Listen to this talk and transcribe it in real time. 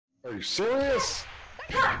Are you serious?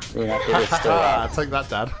 You're not gonna still Take that,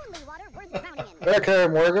 Dad. Okay,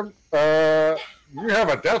 Morgan. You have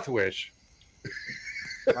a death wish.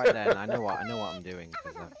 Right then, I know what I'm doing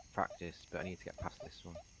because I've practiced, but I need to get past this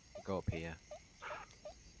one. Go up here.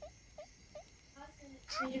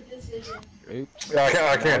 Oops.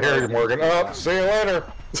 Yeah, I can't hear you, Morgan. Oh, see you later.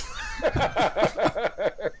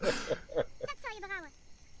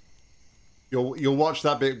 You'll watch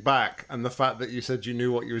that bit back, and the fact that you said you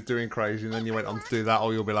knew what you were doing crazy, and then you went on to do that,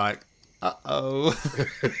 or you'll be like, uh-oh.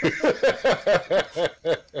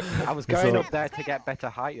 I was going up there to get better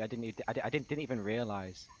height. I didn't even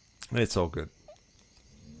realise. It's all good.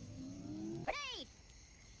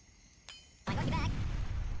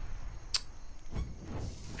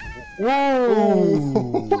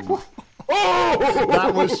 Whoa! Oh!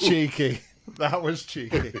 That was cheeky. That was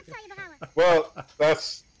cheeky. Well,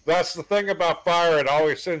 that's the thing about fire. It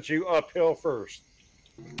always sends you uphill first.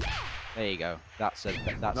 There you go. That's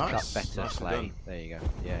better Nicely play. done. There you go.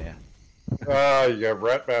 Yeah. Ah, you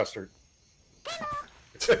rat bastard.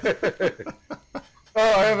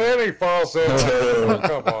 Oh, and then he falls in. Oh,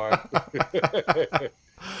 come on.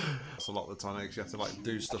 That's a lot of the time because you have to like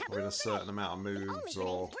do stuff with a certain amount of moves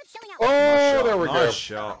or. Oh, Nice there we shot, go. nice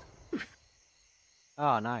shot.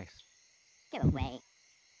 Oh, nice. Get away.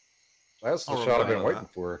 That's the I'll shot I've been remember waiting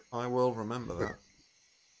that. for. I will remember that.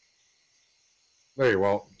 No, you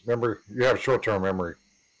won't. Remember, you have short-term memory.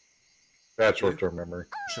 Bad short-term memory.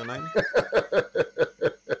 What's your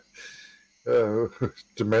name?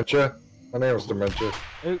 Dementia? My name is Dementia.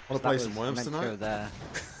 Oops, Wanna play some worms meant to go tonight? there.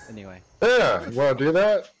 Anyway. Yeah, you want to do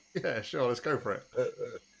that? Yeah, sure. Let's go for it.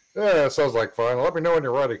 Yeah, that sounds like fun. Let me know when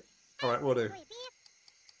you're ready. All right, we'll do.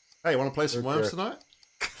 Hey, want to play some worms tonight?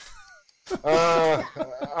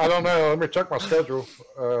 I don't know. Let me check my schedule.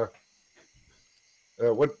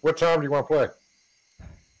 What time do you want to play?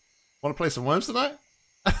 Want to play some worms tonight?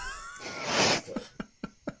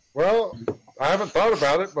 Well, I haven't thought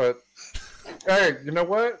about it, but hey, you know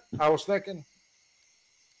what? I was thinking,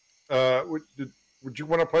 would you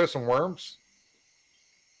want to play some worms?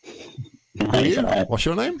 What's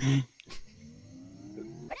your name?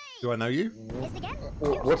 Do I know you?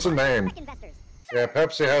 What's the name? Yeah,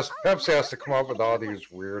 Pepsi has to come up with all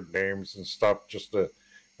these weird names and stuff just to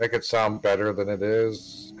make it sound better than it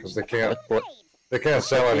is, because they can't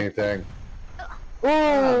sell anything.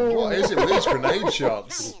 What is it with these grenade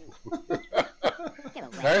shots?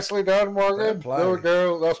 Nicely done, Morgan. Fair play. There we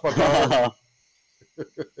go. That's my daughter.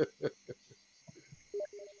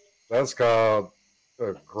 That's called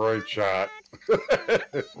a great shot.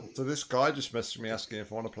 So this guy just messaged me asking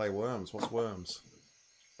if I want to play worms. What's worms?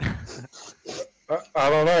 I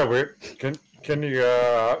don't know. Can you?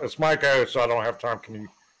 It's my go, so I don't have time. Can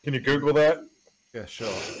you Google that? Yeah,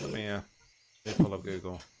 sure. Let me pull up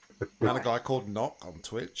Google. And a guy called Nock on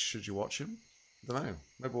Twitch. Should you watch him? I don't know.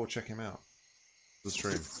 Maybe we'll check him out. The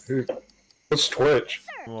stream. What's Twitch?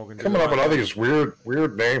 Morgan, do Coming you up with like all it? these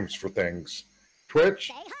weird names for things.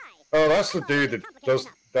 Twitch? Oh, that's the dude that does.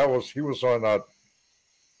 He was on that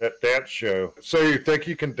dance show. So you think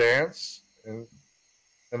he can dance? And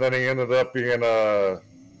then he ended up being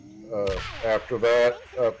after that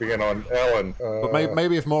being on Ellen. But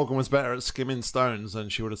maybe if Morgan was better at skimming stones, then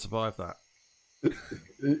she would have survived that.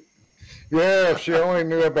 Yeah, if she only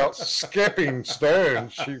knew about skipping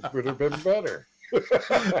stones, she would have been better.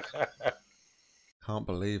 Can't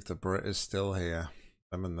believe the Brit is still here.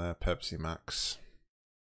 Them and their Pepsi Max.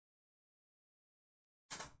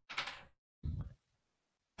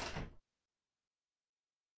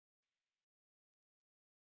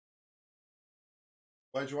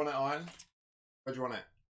 Where do you want it, Iron? Where do you want it?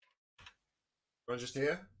 Do you want it just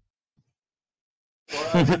here? Do I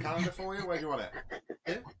have the calendar for you? Where do you want it?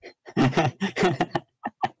 Here?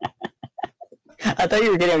 I thought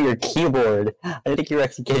you were getting on your keyboard. I didn't think you were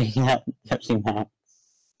actually getting out Pepsi Max.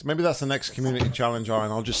 Maybe that's the next community challenge,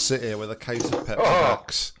 Iron. I'll just sit here with a case of Pepsi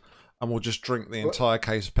Max and we'll just drink the entire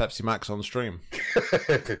case of Pepsi Max on stream.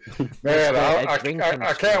 Man,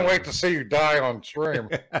 I can't wait to see you die on stream.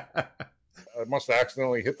 I must have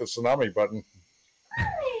accidentally hit the tsunami button.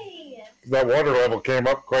 That water level came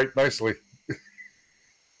up quite nicely.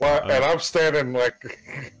 Well, and I'm standing like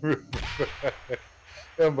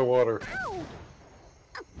in the water.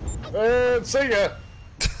 And see ya.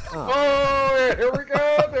 Oh, yeah, here we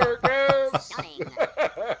go. There it goes.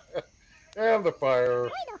 And the fire.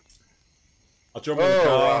 I'll jump in the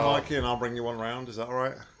car, Mikey, and I'll bring you one round. Is that all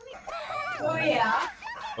right? Oh yeah.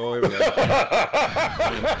 Oh, here we go.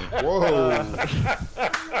 Whoa.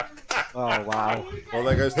 Oh wow. Well,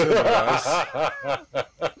 there goes two of them, guys.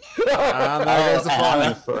 And there goes the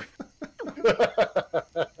fire.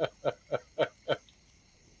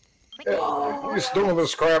 he's doing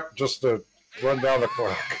this crap just to run down the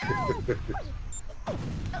clock.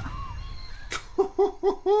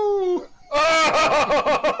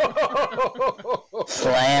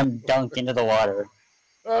 Slam dunk into the water.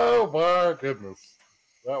 Oh my goodness.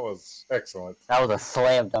 That was excellent. That was a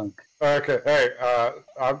slam dunk. Okay, hey,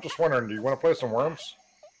 I'm just wondering, do you want to play some Worms?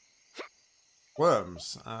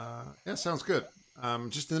 Worms? Yeah, sounds good.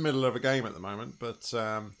 Just in the middle of a game at the moment, but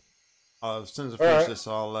as soon as I finish this,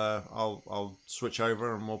 I'll switch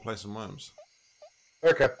over and we'll play some Worms.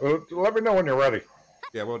 Okay, well, let me know when you're ready.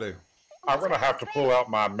 Yeah, we'll do. I'm going to have to pull out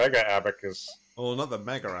my Mega Abacus. Oh, not the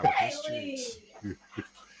Mega Abacus, jeez.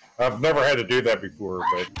 I've never had to do that before,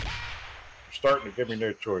 but you're starting to give me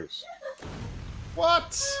no choice.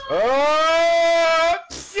 What?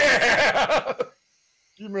 Yeah!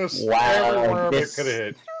 You missed every worm it could have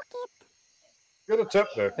hit. Good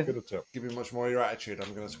attempt, though. Good attempt. Give me much more of your attitude.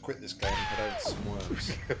 I'm going to quit this game and head over to some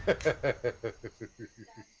Worms.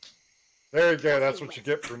 There you go. That's what you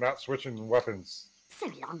get for not switching weapons. So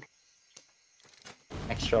long.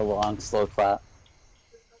 Extra long, slow clap.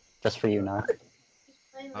 Just for you, Nock.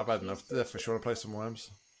 I've had enough. For sure to play some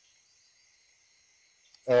Worms.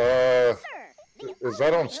 Is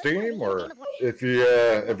that on Steam, or if you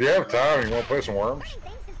have time, you want to play some Worms?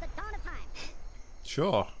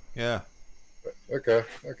 Sure. Yeah. Okay.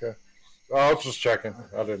 I was just checking.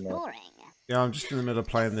 I didn't know. Yeah, I'm just in the middle of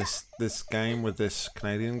playing this game with this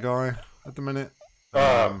Canadian guy at the minute.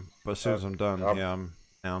 But as soon as I'm done, yeah,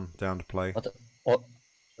 I'm down to play. What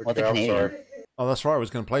the I'm Canadian? sorry. Oh, that's right. I was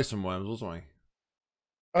going to play some Worms, wasn't we?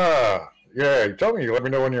 Yeah. You told me you let me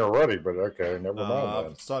know when you were ready, but okay, never mind.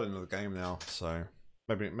 I've started another game now, so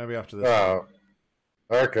maybe after this.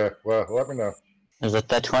 Okay. Well, let me know. There's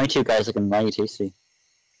that 22 guy's looking mighty tasty.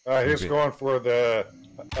 He's going for the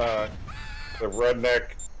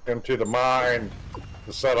redneck into the mine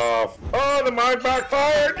to set off. Oh, the mine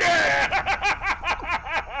backfired! Yeah!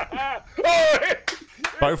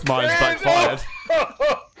 Both mines backfired.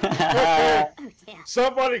 Okay.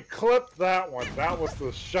 Somebody clipped that one. That was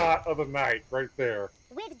the shot of the night right there.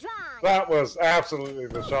 Withdraw. That was absolutely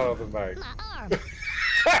the shot of the night.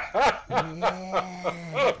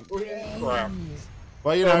 Crap.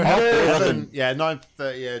 Well, you know, heaven,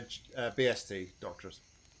 9:30 BST, doctors.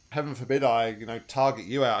 Heaven forbid I, target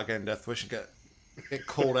you out again, Deathwish, and get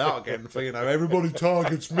called out again for, everybody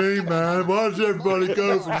targets me, man. Why does everybody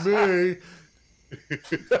go for me?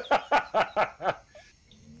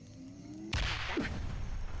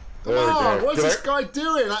 Come on, what's this guy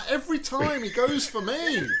doing? Every time he goes for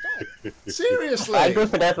me. Seriously. I go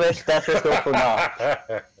for Deathwish, Deathwish goes for Nock.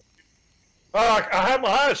 I had my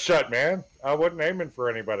eyes shut, man. I wasn't aiming for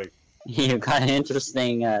anybody. You got an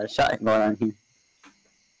interesting shot going on here.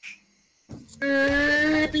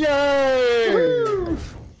 Yay!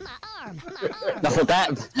 No,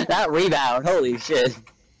 that rebound, holy shit.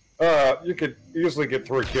 You could easily get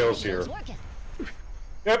 3 kills here.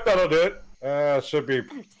 Yep, that'll do it. Should be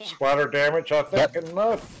splatter damage, I think,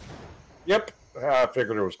 enough. Yep, I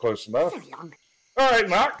figured it was close enough. Alright,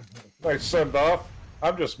 Nock. Nice send off.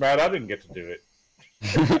 I'm just mad I didn't get to do it.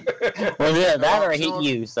 Well, yeah, that or I hit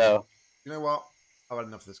you, so. You know what? I've had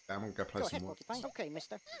enough of this game. I'm going to go play some more. Okay,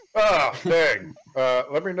 mister. Dang.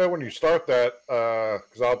 Let me know when you start that,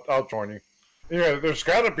 because I'll join you. There's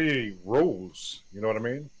got to be rules. You know what I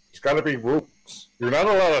mean? There's got to be rules. You're not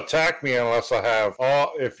allowed to attack me unless I have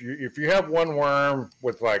if you have 1 worm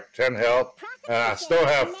with like 10 health, and I still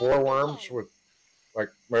have 4 worms with like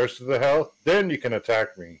most of the health, then you can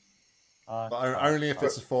attack me. But only if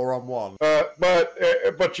it's a 4-on-1.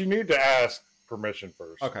 But you need to ask permission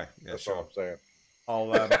first. Okay, yeah, that's sure. all I'm saying. I'll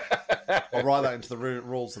write that into the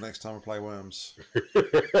rules the next time I play Worms. By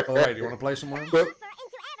the way, do you want to play some Worms? Yeah,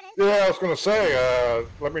 I was going to say,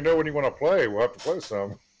 let me know when you want to play. We'll have to play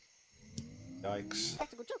some. Yikes.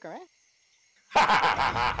 Tactical joker, eh?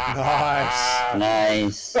 Nice.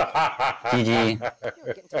 Nice. GG.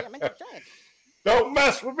 Don't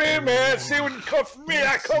mess with me, man. See, when you come for me,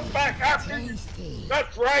 I come back after you.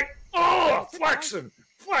 That's right. Oh, flexing.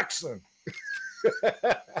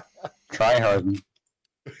 Try hard.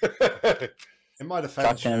 In my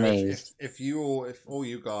defense, if all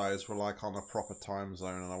you guys were like on a proper time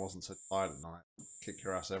zone and I wasn't so tired at night, I'd kick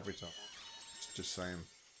your ass every time. Just saying.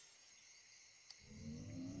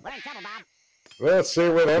 We're in trouble, Bob. Let's see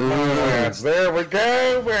where that lands. There we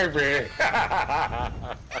go, baby.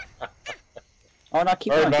 Oh no,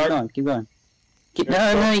 keep going. No,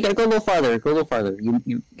 you gotta go a little farther.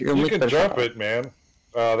 You can jump it, man.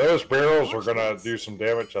 Those barrels are gonna do some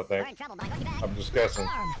damage, I think. I'm just guessing.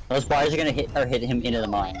 Those bars are gonna hit him into the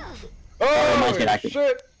mine. Oh,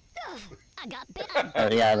 shit! I got bit. Oh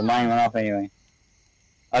yeah, the mine went off anyway.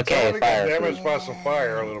 Okay, I got fire. damaged by some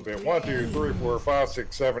fire a little bit. 1, 2, 3, 4, 5,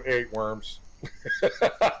 6, 7, 8 worms.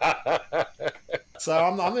 So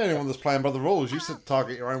I'm the only one that's playing by the rules. You said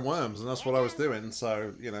target your own worms, and that's what I was doing.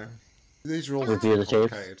 So you know, these rules are too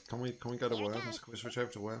complicated. Can we go to worms? Can we switch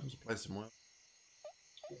over to worms? Play some worms.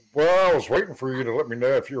 Well, I was waiting for you to let me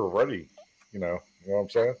know if you were ready. You know what I'm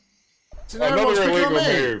saying? So now Another everyone's picking on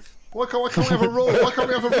illegal me. move. Why can't we have a rule? Why can't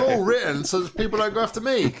we have a rule written so that people don't go after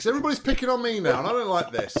me? Because everybody's picking on me now, and I don't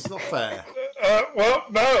like this. It's not fair. Well,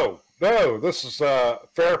 no. This is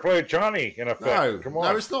fair play, Johnny. In effect, No, come on.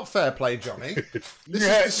 no, it's not fair play, Johnny. This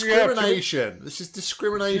is discrimination. This is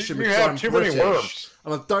discrimination. You because have I'm too British, many worms.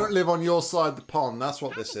 and I don't live on your side of the pond. That's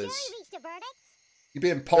what this is. Reached a verdict? You're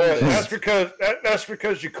being Yeah, ponded. that's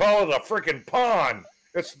because you call it a freaking pond.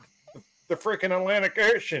 It's the freaking Atlantic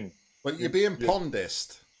Ocean. But you're being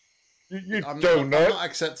pondist. You I'm don't know. not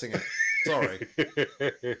accepting it. Sorry.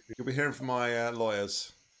 You'll be hearing from my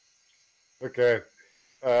lawyers. Okay.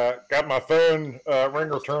 Got my phone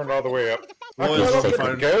ringer turned all the way up. Lawyers I on the don't get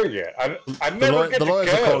phone. to go yet. I never get The to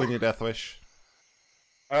lawyers are go. calling you, Deathwish.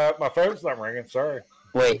 My phone's not ringing. Sorry.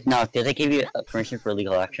 Wait, no, did they give you permission for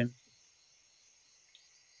legal action?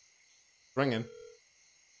 Ringing.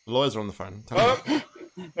 The lawyers are on the phone. Tell me.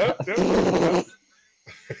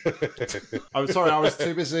 I'm sorry, I was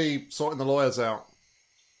too busy sorting the lawyers out.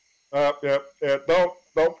 Yeah.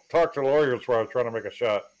 Don't talk to lawyers while I'm trying to make a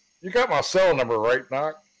shot. You got my cell number, right,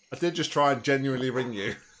 Nock? I did just try and genuinely ring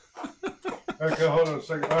you. Okay, hold on a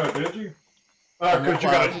second. Oh, did you?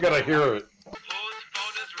 Because you gotta hear it. Whose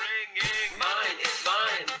phone is ringing? Mine, it's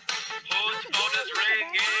mine. Whose phone is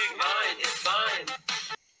ringing? Mine, it's mine.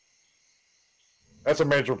 That's a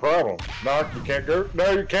major problem. Nock, you can't go.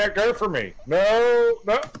 No, you can't go for me. No.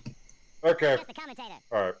 Okay. That's the commentator.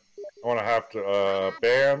 All right. I want to have to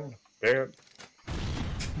ban /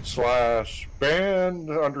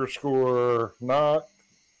 Nock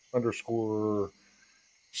 _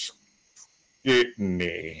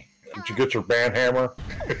 Skitney. Did you get your ban hammer?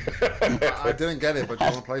 I didn't get it, but do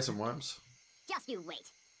you want to play some worms? Just you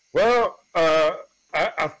wait. Well,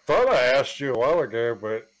 I thought I asked you a while ago,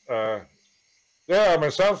 but yeah, I mean,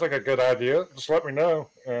 it sounds like a good idea. Just let me know,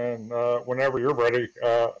 and whenever you're ready,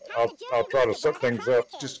 I'll try to set things up.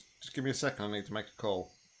 Just give me a second. I need to make a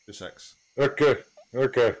call. 2 secs. Okay. Whose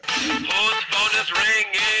phone is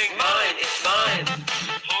ringing? Mine, it's mine.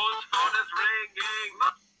 Whose phone is ringing?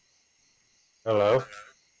 Hello.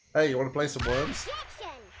 Hey, you want to play some worms?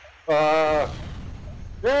 Objection.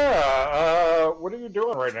 Yeah. What are you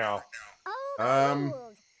doing right now?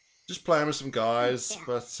 Overruled. Just playing with some guys,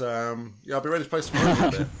 but yeah, I'll be ready to play some worms in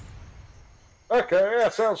a bit. Okay. Yeah,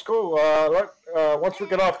 sounds cool. Once we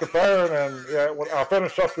get off the phone and when I'll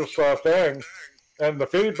finish up this thing, and the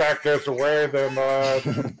feedback goes away, then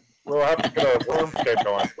we'll have to get a worm skate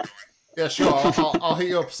going. Yeah, sure. I'll hit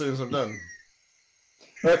you up as soon as I'm done.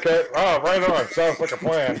 Okay. Oh, right on. Sounds like a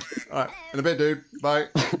plan. All right, in a bit, dude. Bye.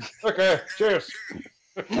 Okay. Cheers.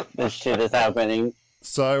 This shit is happening.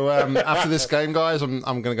 So after this game, guys, I'm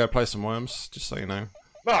gonna go play some worms. Just so you know.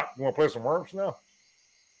 Nock, you want to play some worms now?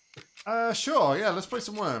 Sure. Yeah, let's play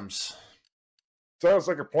some worms. Sounds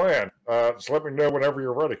like a plan. Just let me know whenever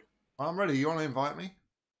you're ready. I'm ready. You want to invite me?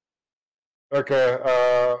 Okay.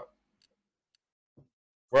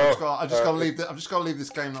 Well, I've just got to leave. I've just got to leave this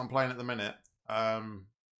game that I'm playing at the minute.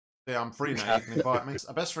 Yeah, I'm free now. You can invite me.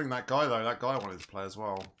 I best ring that guy though. That guy wanted to play as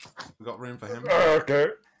well. We got room for him. Okay.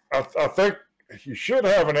 I think you should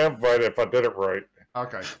have an invite if I did it right.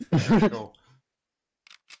 Okay. Yeah, cool.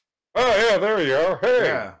 Oh yeah, there you are. Hey.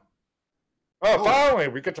 Yeah. Oh, Cool. finally,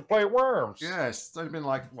 we get to play worms. Yeah. It's only been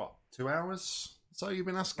like what, 2 hours? So you've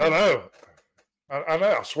been asking? I know. I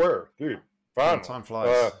know. I swear, dude. Finally. Time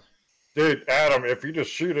flies. Dude, Adam, if you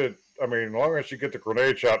just shoot it, I mean, as long as you get the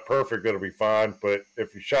grenade shot perfect, it'll be fine. But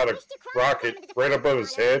if you shot a rocket right above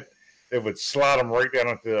his head, it would slide him right down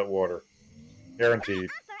into that water. Guaranteed.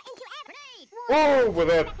 Oh,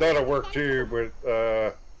 well, that'll work too. But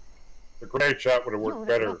the grenade shot would have worked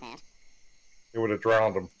better. It would have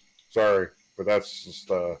drowned him. Sorry, but that's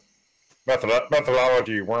just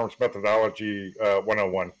methodology, worms methodology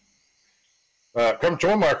 101. Come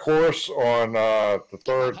join my course on the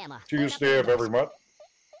third Tuesday of every month.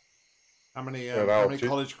 How many I'll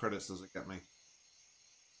college credits does it get me?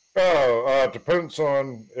 Oh, depends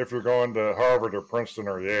on if you're going to Harvard or Princeton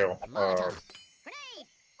or Yale. I'm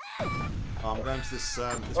going to this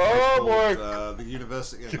place boy. called the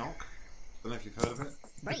University of Nock. Don't know if you've heard of it.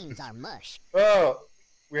 Brains are mush. Oh,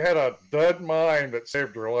 we had a dead mine that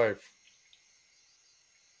saved her life.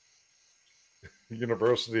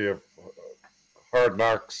 University of Hard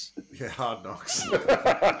Knocks. Yeah, Hard Knocks.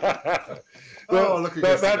 Oh, look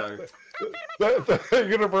at the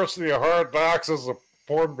University of Hard Knocks is a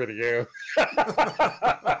porn video.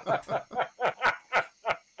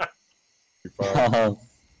 Oh,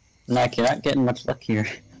 Nock, you're not getting much luck here.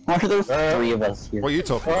 Why are there three of us here? What are you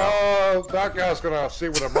talking about? Oh, that guy's gonna see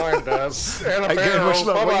what a mine does. And a Hey, barrel. much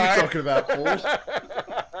luck. What are Bye-bye. you talking about, Paul?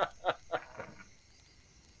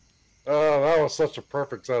 Oh, that was such a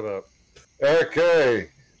perfect setup. Okay,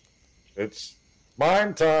 it's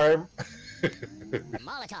mine time.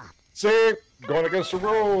 Molotov. See, going against the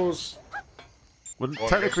rules. Well,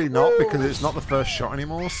 technically not, because it's not the first shot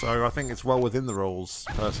anymore, so I think it's well within the rules,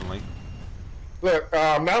 personally. Look,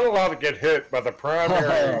 I'm not allowed to get hit by the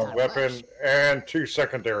primary weapon and 2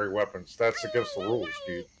 secondary weapons. That's against the rules,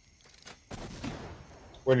 dude.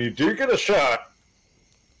 When you do get a shot,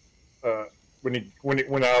 when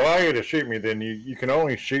I allow you to shoot me, then you can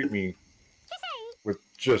only shoot me with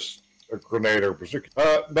just a grenade or bazooka.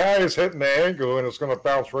 Now he's hitting the angle, and it's going to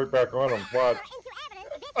bounce right back on him. Watch.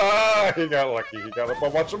 He got lucky. He got a whole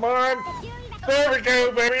bunch of mine. There we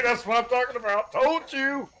go, baby. That's what I'm talking about. Told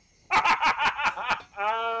you.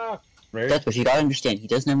 Deathwish, you gotta understand, he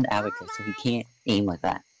doesn't have an abacus, so he can't aim like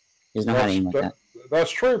that. He doesn't know how to aim like that. That's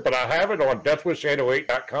true, but I have it on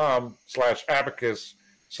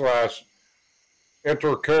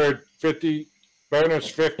deathwish808.com/abacus/enter code 50 bonus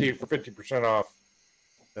 50 for 50% off.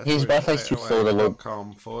 His Wi-Fi's too slow to load.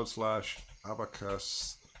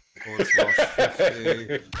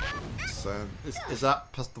 /abacus/50%. Is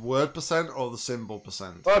that the word percent or the symbol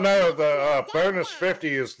percent? Oh no, the bonus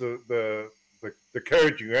 50 is the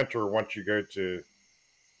code you enter once you go to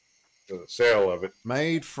the sale of it.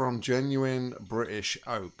 Made from genuine British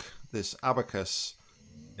oak, this abacus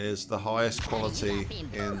is the highest quality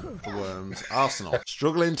in the worm's arsenal.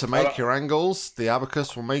 Struggling to make your angles? The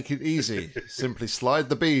abacus will make it easy. Simply slide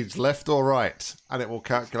the beads left or right, and it will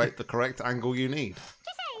calculate the correct angle you need.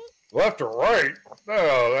 Left or right?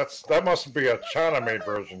 No, that must be a China-made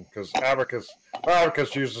version, because abacus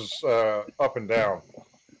uses up and down.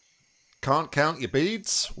 Can't count your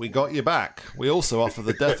beads? We got your back. We also offer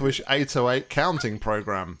the Deathwish 808 counting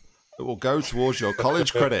program that will go towards your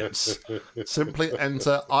college credits. Simply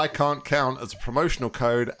enter I can't count as a promotional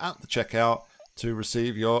code at the checkout to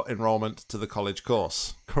receive your enrollment to the college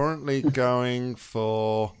course. Currently going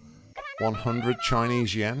for 100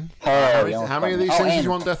 Chinese yen. How many of these things did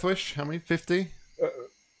you want, Deathwish? How many? 50?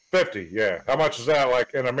 50, yeah. How much is that?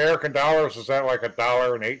 Like in American dollars, is that like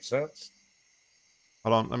 $1.08?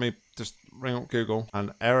 Hold on, let me just ring up Google.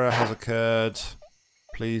 An error has occurred.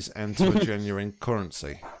 Please enter a genuine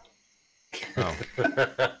currency. Oh.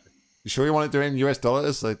 You sure you want to do it in US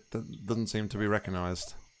dollars? That doesn't seem to be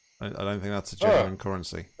recognized. I don't think that's a genuine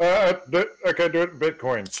currency. Okay, do it in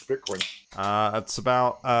Bitcoin. It's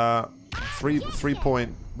about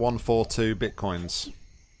 3.142 Bitcoins.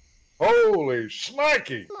 Holy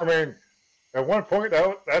shnikey! I mean, at one point,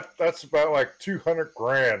 that's about like 200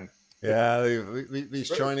 grand. Yeah, these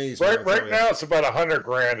Chinese. Right now, it's about 100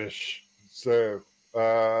 grandish. So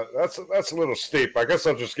that's a little steep. I guess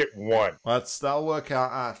I'll just get one. That'll work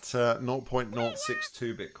out at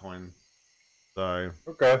 0.062 Bitcoin. So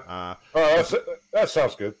okay. That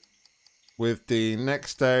sounds good. With the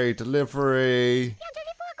next day delivery,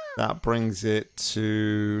 that brings it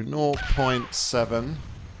to 0.7.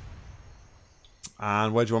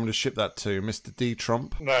 And where do you want me to ship that to, Mr. D.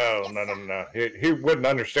 Trump? No. He wouldn't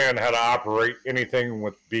understand how to operate anything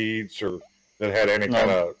with beads or that had any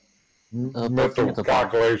kind of mental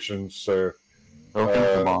calculations. So,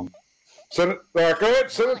 send it. Go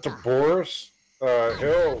ahead, send it to Boris.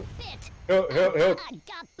 He'll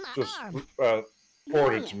just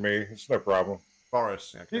forward it to me. It's no problem.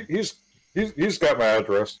 Boris. Okay. He's got my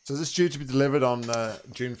address. So this is due to be delivered on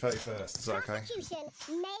June 31st. Is that okay?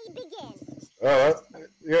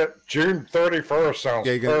 Yeah, June 31st sounds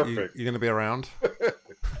perfect. You're going to be around?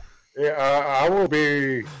 Yeah, I will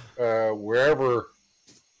be wherever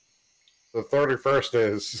the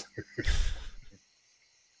 31st is.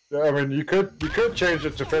 Yeah, I mean, you could change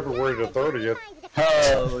it to February the 30th.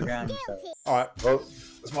 Oh, all right. Well,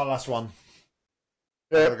 that's my last one.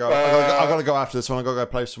 Yeah, I gotta go after this one. I gotta go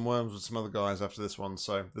play some worms with some other guys after this one.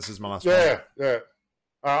 So this is my last one. Yeah.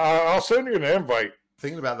 I'll send you an invite.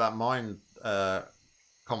 Thinking about that mine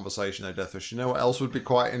conversation, though, Deathwish. You know what else would be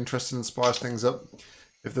quite interesting and spice things up?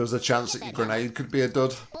 If there was a chance that your grenade could be a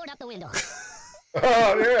dud. Oh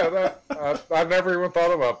yeah, I never even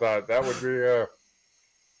thought about that. That would be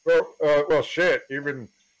well, shit. Even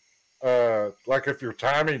like if your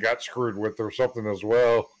timing got screwed with or something as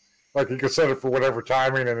well. Like you could set it for whatever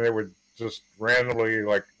timing, and it would just randomly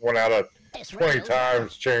like 1 out of 20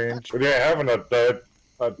 times change. But yeah, having a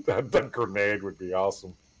dead grenade would be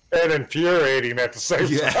awesome. And infuriating at the same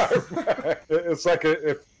time. It's like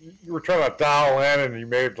if you were trying to dial in and you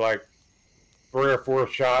made like 3 or 4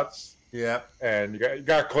 shots. Yeah. And you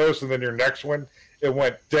got close, and then your next one, it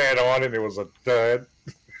went dead on and it was a dud.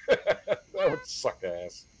 That would suck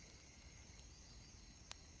ass.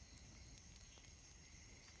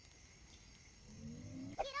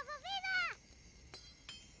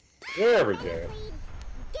 There we go.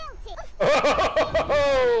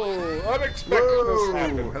 Oh, unexpected this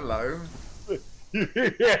happened. Hello.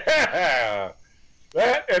 Yeah,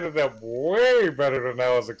 that ended up way better than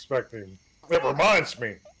I was expecting. It reminds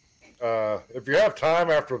me, if you have time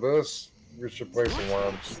after this, we should play some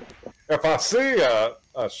worms. If I see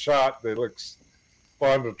a shot that looks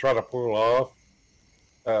fun to try to pull off,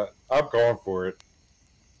 I'm going for it.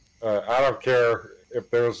 I don't care if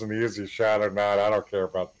there's an easy shot or not. I don't care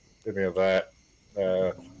about any of that.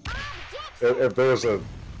 If there's a...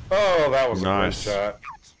 Oh, that was nice. A great shot.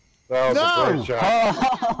 That was a great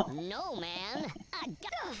shot. No, man.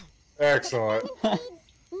 Excellent.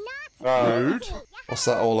 Boot? What's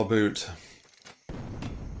that all about?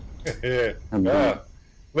 Yeah.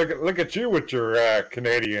 Look at you with your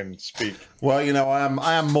Canadian speak. Well, you know, I am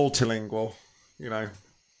multilingual. You know.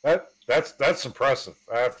 That's impressive.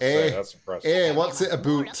 I have to say that's impressive. Hey, what's it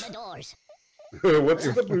about? What's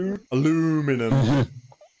it about? Aluminum.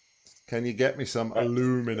 Can you get me some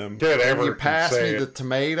aluminum? Can you pass me the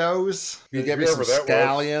tomatoes? Can you get me some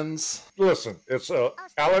scallions? Listen, it's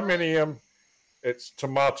aluminium. It's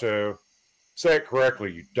tomato. Say it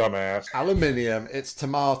correctly, you dumbass. Aluminium, it's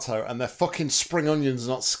tomato, and they're fucking spring onions,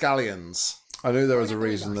 not scallions. I knew there was a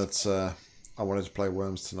reason that I wanted to play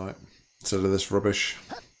Worms tonight instead of this rubbish.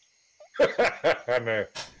 I know.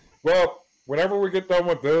 Well, whenever we get done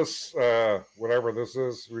with this, whatever this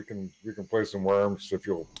is, we can play some Worms if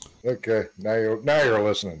you'll. Okay, now you're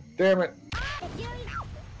listening. Damn it!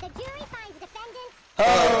 The jury finds defendants.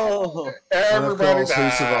 Oh! Everybody dies.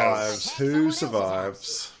 Who survives? Who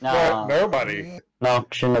survives? No. Nobody.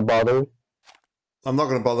 Nock shouldn't have bothered. I'm not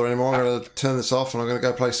going to bother anymore. I'm going to turn this off and I'm going to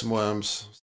go play some Worms.